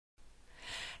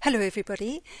Hello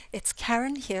everybody, it's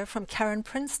Karen here from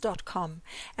KarenPrince.com,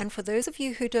 and for those of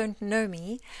you who don't know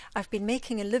me, I've been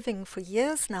making a living for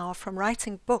years now from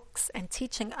writing books and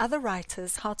teaching other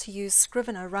writers how to use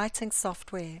Scrivener writing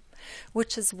software,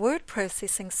 which is word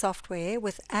processing software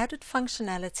with added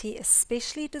functionality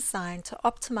especially designed to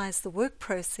optimize the work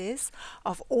process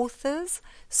of authors,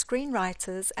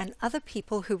 screenwriters, and other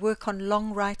people who work on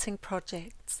long writing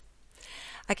projects.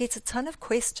 I get a ton of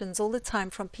questions all the time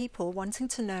from people wanting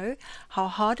to know how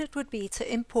hard it would be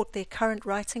to import their current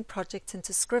writing project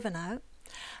into Scrivener,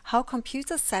 how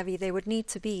computer savvy they would need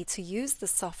to be to use the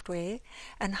software,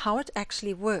 and how it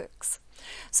actually works.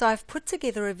 So I've put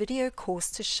together a video course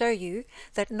to show you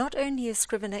that not only is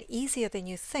Scrivener easier than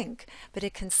you think, but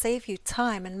it can save you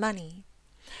time and money.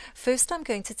 First, I'm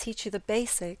going to teach you the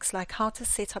basics like how to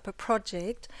set up a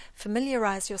project,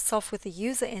 familiarize yourself with the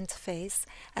user interface,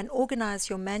 and organize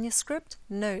your manuscript,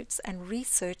 notes, and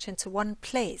research into one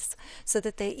place so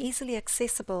that they're easily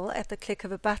accessible at the click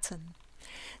of a button.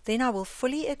 Then I will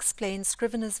fully explain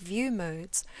Scrivener's view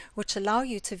modes, which allow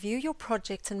you to view your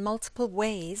project in multiple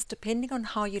ways depending on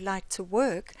how you like to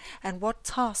work and what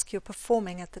task you're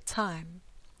performing at the time.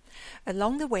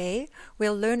 Along the way,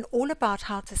 we'll learn all about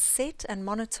how to set and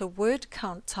monitor word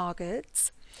count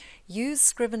targets, use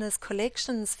Scrivener's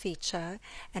collections feature,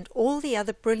 and all the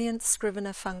other brilliant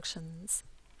Scrivener functions.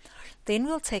 Then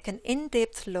we'll take an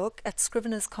in-depth look at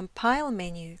Scrivener's compile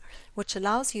menu, which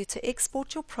allows you to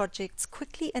export your projects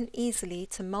quickly and easily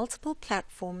to multiple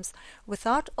platforms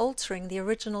without altering the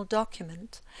original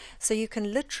document. So you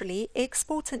can literally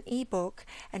export an ebook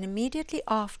and immediately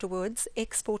afterwards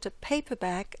export a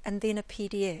paperback and then a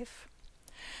PDF.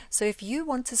 So if you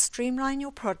want to streamline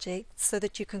your project so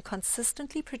that you can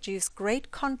consistently produce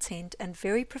great content and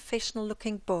very professional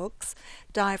looking books,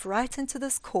 dive right into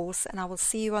this course and I will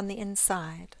see you on the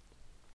inside.